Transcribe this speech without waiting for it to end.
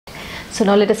So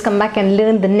now let us come back and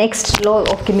learn the next law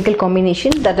of chemical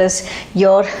combination, that is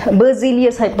your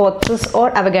Berzelius hypothesis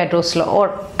or Avogadros law,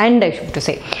 and I should to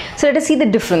say. So let us see the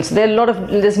difference.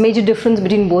 There's major difference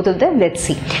between both of them. Let's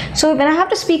see. So when I have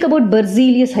to speak about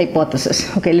Berzelius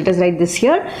hypothesis, okay, let us write this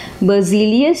here.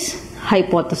 Berzelius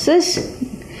hypothesis.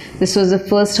 This was the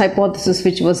first hypothesis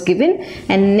which was given,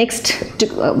 and next,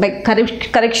 by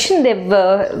correction, they've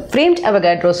framed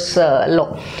Avogadros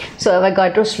law. So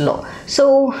Avogadros law.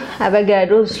 So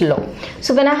Avogadros law.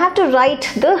 So when I have to write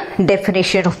the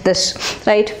definition of this,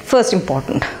 right? First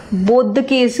important, both the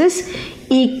cases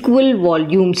equal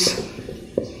volumes.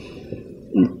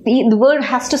 The word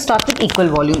has to start with equal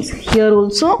volumes. Here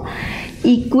also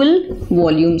equal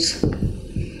volumes.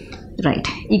 Right,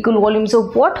 equal volumes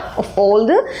of what? Of all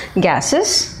the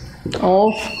gases.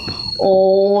 Of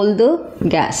all the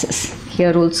gases.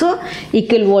 Here also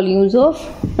equal volumes of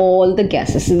all the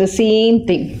gases. The same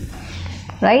thing.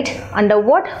 Right? Under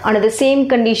what? Under the same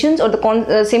conditions, or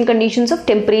the same conditions of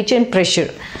temperature and pressure.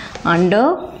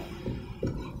 Under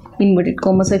inverted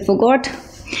commas, I forgot.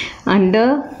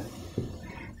 Under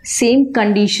same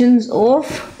conditions of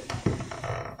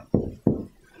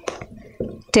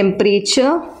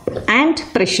temperature and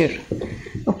pressure.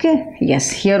 Okay, yes,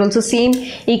 here also same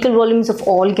equal volumes of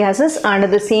all gases under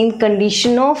the same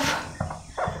condition of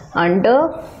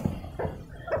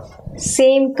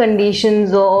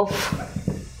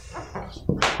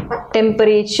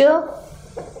temperature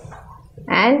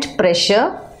and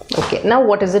pressure. Okay, now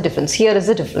what is the difference? Here is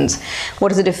the difference. What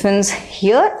is the difference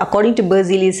here? According to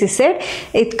Berzelius, he said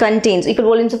it contains equal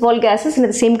volumes of all gases and at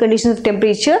the same conditions of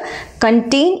temperature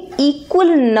contain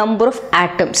equal number of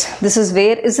atoms. This is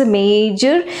where is a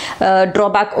major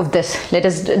drawback of this. Let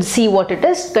us see what it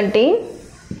is. Contain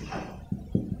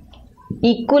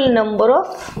equal number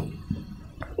of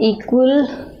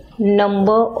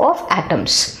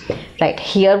atoms. Right,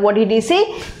 here what did he say?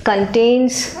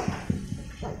 Contains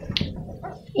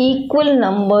equal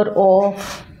number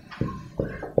of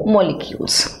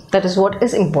molecules. That is what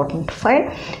is important.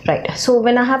 Fine. Right. So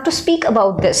when I have to speak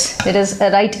about this, let us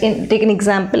take an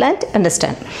example and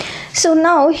understand. So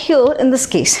now here in this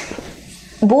case,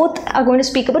 both are going to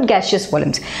speak about gaseous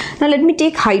volumes. Now let me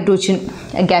take hydrogen,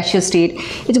 a gaseous state.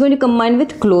 It's going to combine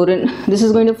with chlorine. This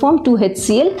is going to form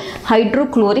 2HCl,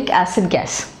 hydrochloric acid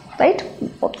gas. Right?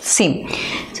 Same.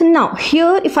 So now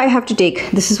here if I have to take,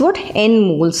 this is what? N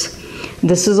moles.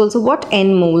 This is also what?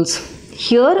 N moles.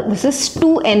 Here this is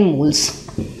 2 N moles.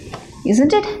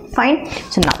 Isn't it? Fine.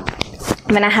 So now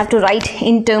when I have to write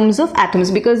in terms of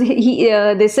atoms, because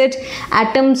they said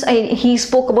atoms, he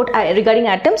spoke about regarding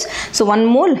atoms. So 1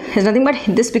 mole is nothing but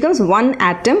this becomes 1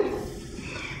 atom.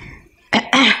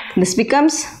 This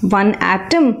becomes 1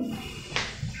 atom.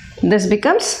 This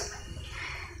becomes,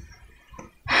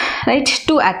 right,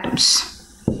 2 atoms.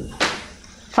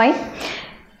 Fine.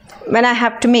 When I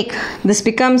have to make, this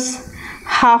becomes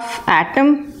half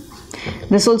atom,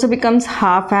 this also becomes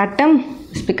half atom,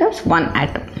 this becomes 1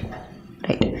 atom.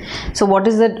 Right. So what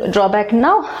is the drawback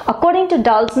now? According to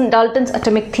Dalton's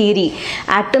atomic theory,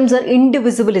 atoms are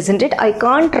indivisible, isn't it? I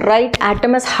can't write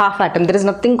atom as half atom. There is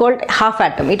nothing called half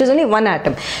atom. It is only 1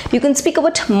 atom. You can speak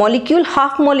about molecule,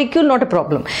 half molecule, not a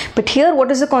problem. But here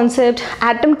what is the concept?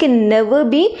 Atom can never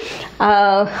be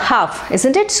half,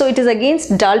 isn't it? So it is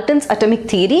against Dalton's atomic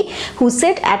theory, who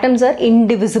said atoms are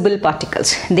indivisible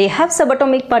particles. They have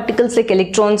subatomic particles like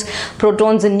electrons,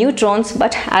 protons and neutrons,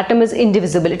 but atom is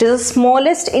indivisible. It is a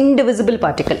smallest indivisible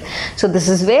particle. So this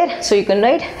is where, so you can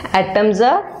write atoms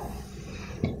are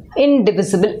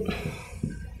indivisible.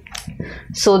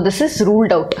 So this is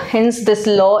ruled out. Hence this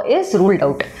law is ruled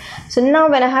out. So now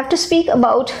when I have to speak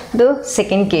about the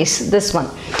second case, this one.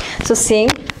 So same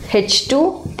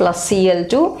H2 plus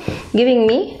Cl2 giving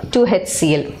me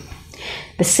 2HCl.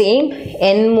 The same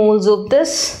N moles of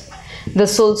this.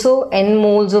 This also N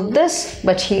moles of this,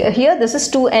 but here this is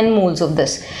 2 N moles of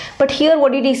this. But here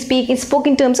what did he speak? He spoke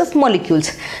in terms of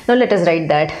molecules. Now let us write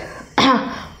that.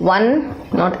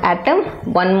 1, not atom,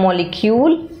 1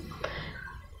 molecule,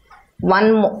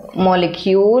 1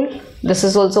 molecule, this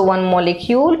is also 1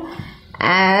 molecule,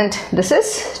 and this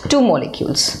is 2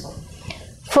 molecules.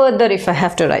 Further if I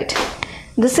have to write,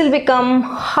 this will become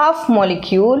half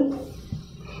molecule,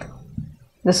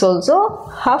 this also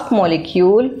half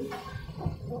molecule,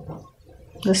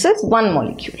 this is 1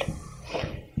 molecule.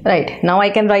 Right, now I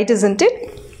can write, isn't it?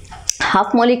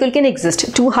 Half molecule can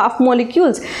exist. 2 half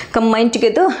molecules combined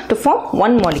together to form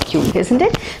 1 molecule, isn't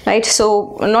it? Right,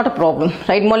 so not a problem,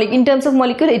 right? In terms of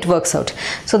molecule, it works out.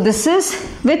 So this is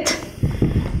with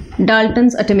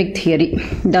Dalton's atomic theory.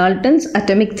 Dalton's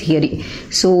atomic theory.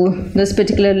 So this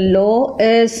particular law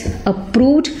is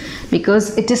approved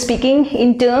because it is speaking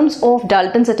in terms of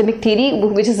Dalton's atomic theory,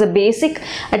 which is the basic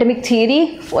atomic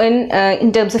theory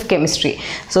in terms of chemistry.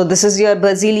 So this is your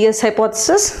Berzelius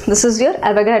hypothesis, this is your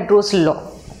Avogadros law.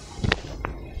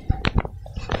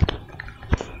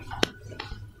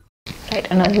 Right,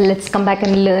 and now let's come back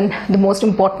and learn the most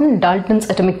important, Dalton's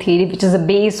atomic theory, which is the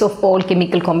base of all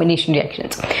chemical combination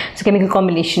reactions. So chemical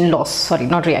combination laws, sorry,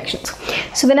 not reactions.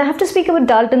 So when I have to speak about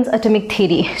Dalton's atomic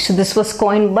theory, so this was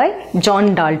coined by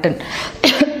John Dalton.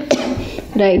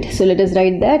 Right, so let us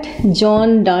write that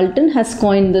John Dalton has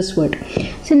coined this word.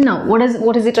 So now what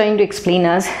is he trying to explain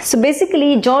us? So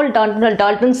basically John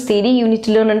Dalton's theory you need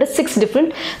to learn under 6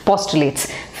 different postulates.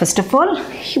 First of all,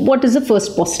 what is the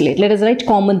first postulate? Let us write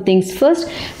common things first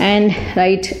and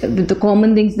write the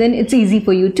common things, then it's easy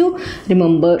for you to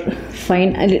remember.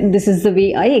 Fine, and this is the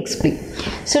way I explain.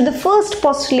 So the first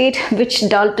postulate which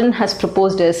Dalton has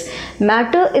proposed is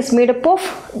matter is made up of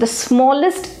the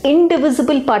smallest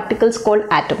indivisible particles called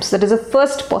atoms. That is the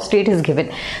first postulate is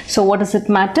given. So what is it?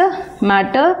 Matter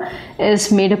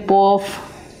is made up of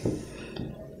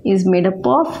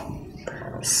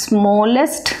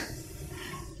smallest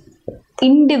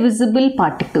indivisible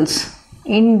particles.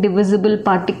 Indivisible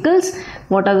particles,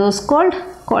 what are those called?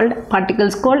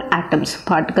 Particles called atoms.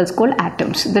 Particles called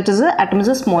atoms. That is, the atom is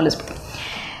the smallest.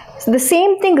 So the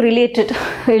same thing related,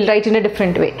 we'll write in a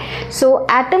different way. So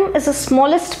atom is the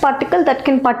smallest particle that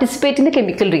can participate in the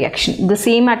chemical reaction. The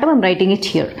same atom, I'm writing it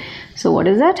here. So what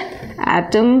is that?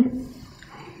 Atom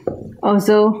is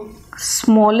the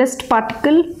smallest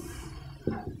particle.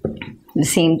 The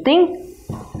same thing.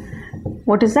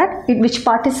 What is that? Which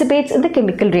participates in the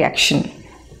chemical reaction.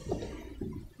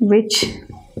 Which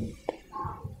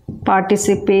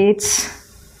participates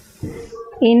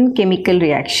in chemical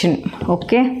reaction.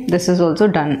 Okay, this is also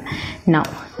done. Now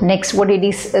next, what did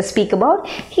he speak about?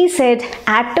 He said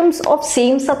atoms of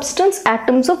same substance,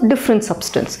 atoms of different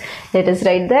substance. Let us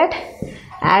write that.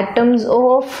 Atoms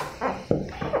of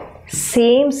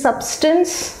same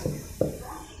substance.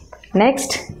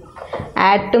 Next,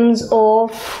 atoms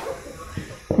of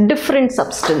different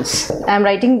substance. I am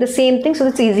writing the same thing so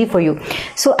it's easy for you.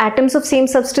 So atoms of same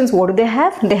substance, what do they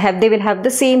have? They will have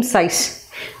the same size.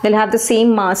 They'll have the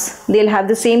same mass, they'll have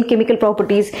the same chemical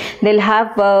properties, they'll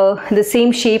have the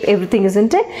same shape, everything,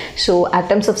 isn't it? So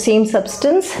atoms of same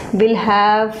substance will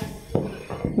have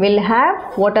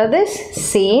what are this?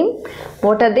 Same.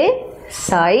 What are they?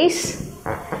 Size,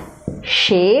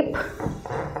 shape,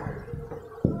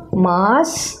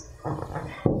 mass,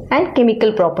 and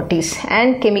chemical properties.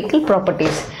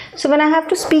 So when I have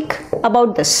to speak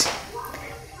about this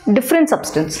different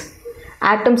substance,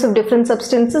 atoms of different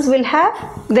substances they'll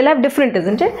have different,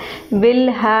 isn't it?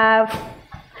 Will have,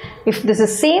 if this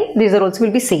is same, these are also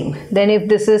will be same. Then if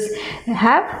this is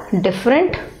have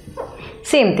different,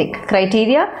 same thing.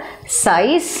 Criteria: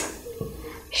 size,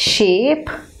 shape,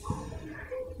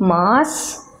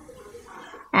 mass,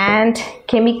 and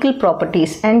chemical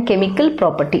properties.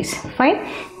 Fine,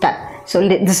 done. So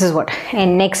this is what.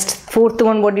 And next, fourth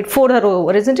one, what did 4 are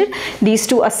over, isn't it? These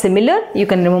two are similar, you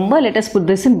can remember. Let us put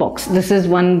this in box. This is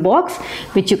one box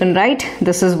which you can write.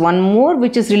 This is one more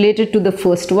which is related to the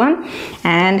first one,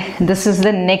 and this is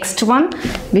the next one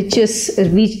which is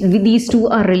these two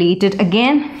are related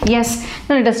again. Yes.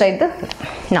 Now let us write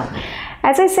now.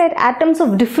 As I said, atoms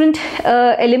of different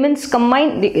elements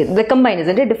combine, they combine,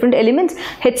 isn't it? Different elements,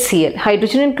 HCl,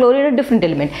 hydrogen and chlorine are different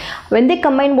element. When they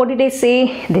combine, what did they say?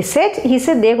 He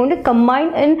said they are going to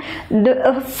combine in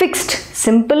the fixed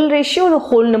simple ratio, the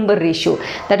whole number ratio.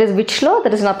 That is which law?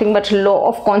 That is nothing but law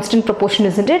of constant proportion,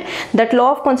 isn't it? That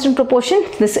law of constant proportion,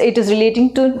 it is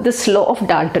relating to this law of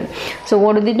Dalton. So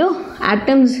what do they do?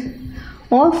 Atoms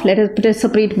of, let us put a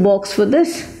separate box for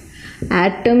this,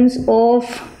 atoms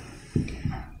of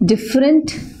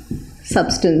different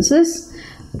substances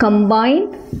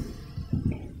combine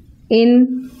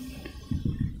in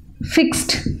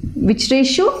fixed, which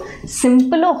ratio?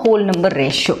 Simple or whole number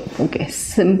ratio. Okay,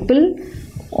 simple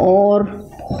or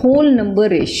whole number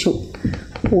ratio.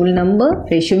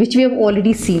 Which we have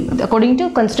already seen according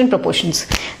to constant proportions.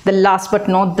 The last but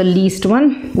not the least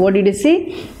one, what did it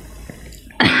say?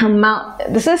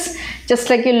 This is just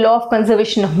like your law of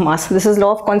conservation of mass. This is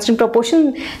law of constant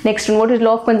proportion. Next one, what is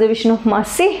law of conservation of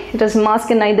mass say? It is matter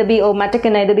can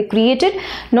neither be created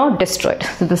nor destroyed.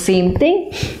 So the same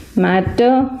thing,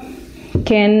 matter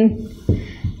can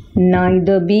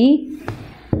neither be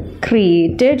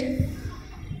created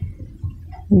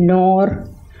nor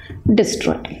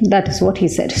destroyed. That is what he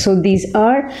said. So these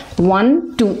are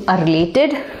 1, 2 are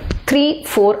related, 3,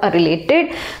 4 are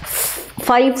related,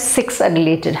 5, 6 are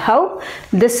related. How?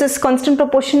 This is constant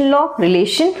proportion law,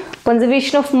 relation,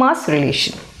 conservation of mass,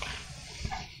 relation.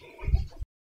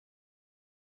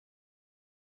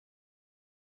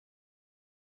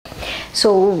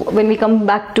 So when we come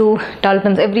back to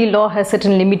Daltons, every law has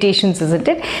certain limitations, isn't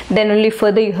it? Then only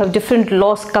further you have different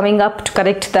laws coming up to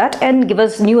correct that and give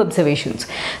us new observations.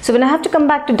 So when I have to come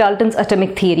back to Dalton's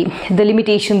atomic theory, the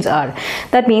limitations are,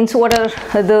 that means what are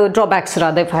the drawbacks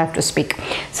rather, if I have to speak.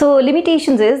 So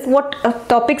limitations is what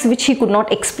topics which he could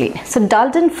not explain. So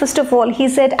Dalton, first of all, he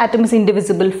said atom is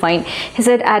indivisible, fine. He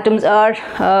said atoms are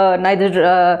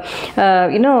neither,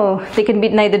 they can be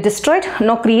neither destroyed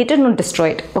nor created nor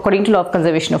destroyed according to law of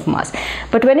conservation of mass.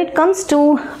 But when it comes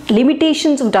to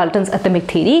limitations of Dalton's atomic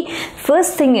theory,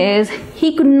 first thing is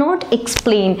he could not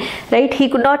explain, right? He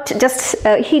could not just,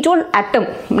 he told atom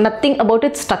nothing about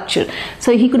its structure.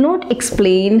 So he could not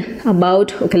explain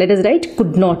about, okay, let us write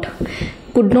could not.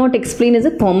 Could not explain is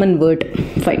a common word,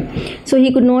 fine. So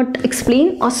he could not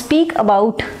explain or speak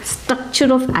about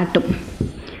structure of atom.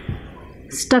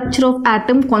 Structure of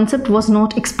atom concept was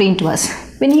not explained to us.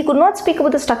 When he could not speak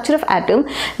about the structure of atom,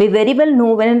 we very well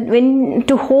know when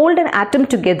to hold an atom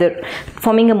together,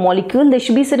 forming a molecule, there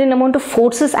should be certain amount of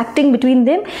forces acting between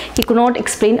them. He could not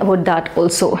explain about that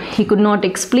also. He could not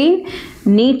explain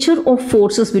nature of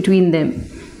forces between them.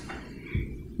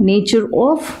 Nature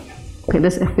of, okay,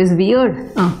 this F is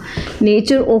weird.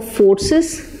 Nature of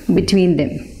forces between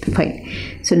them, fine.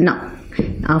 So now,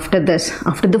 after this,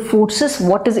 after the forces,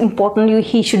 what is important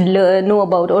he should know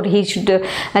about, or he should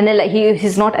analyze, he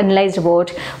is not analyzed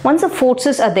about. Once the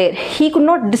forces are there, he could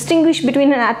not distinguish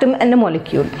between an atom and a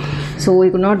molecule. So he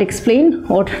could not explain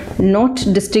or not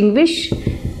distinguish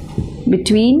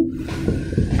between,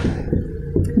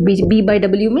 B by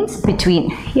W means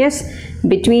between, yes,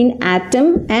 between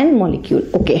atom and molecule.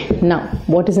 Okay, now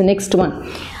what is the next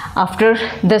one? After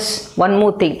this, one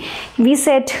more thing, we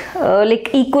said like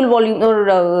equal volume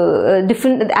or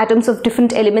different atoms of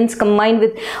different elements combined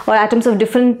with, or atoms of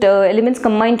different elements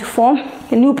combined to form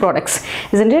new products,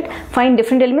 isn't it? Find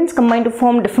different elements combined to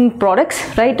form different products,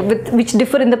 right, with which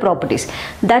differ in the properties.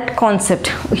 That concept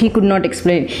he could not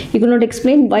explain. He could not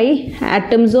explain why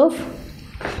atoms of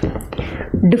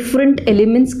different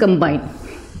elements combine.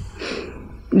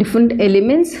 Different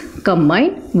elements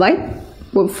combine, why?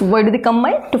 Why do they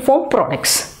combine? To form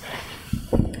products.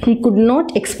 He could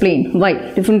not explain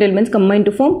why different elements combine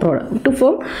to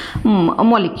form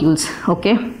molecules.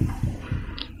 Okay,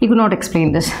 he could not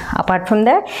explain this. Apart from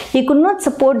that, he could not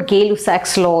support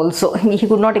Gay-Lussac's law also. He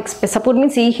could not support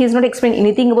means he has not explained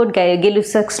anything about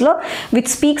Gay-Lussac's law, which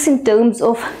speaks in terms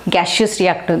of gaseous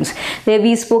reactants. There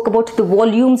we spoke about the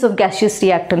volumes of gaseous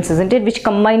reactants, isn't it, which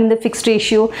combine in the fixed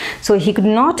ratio. So he could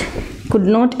not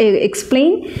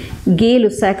explain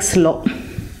Gay-Lussac's law.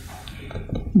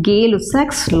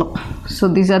 Gay-Lussac's law. So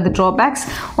these are the drawbacks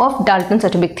of Dalton's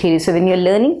atomic theory. So when you are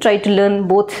learning, try to learn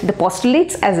both the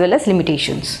postulates as well as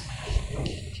limitations.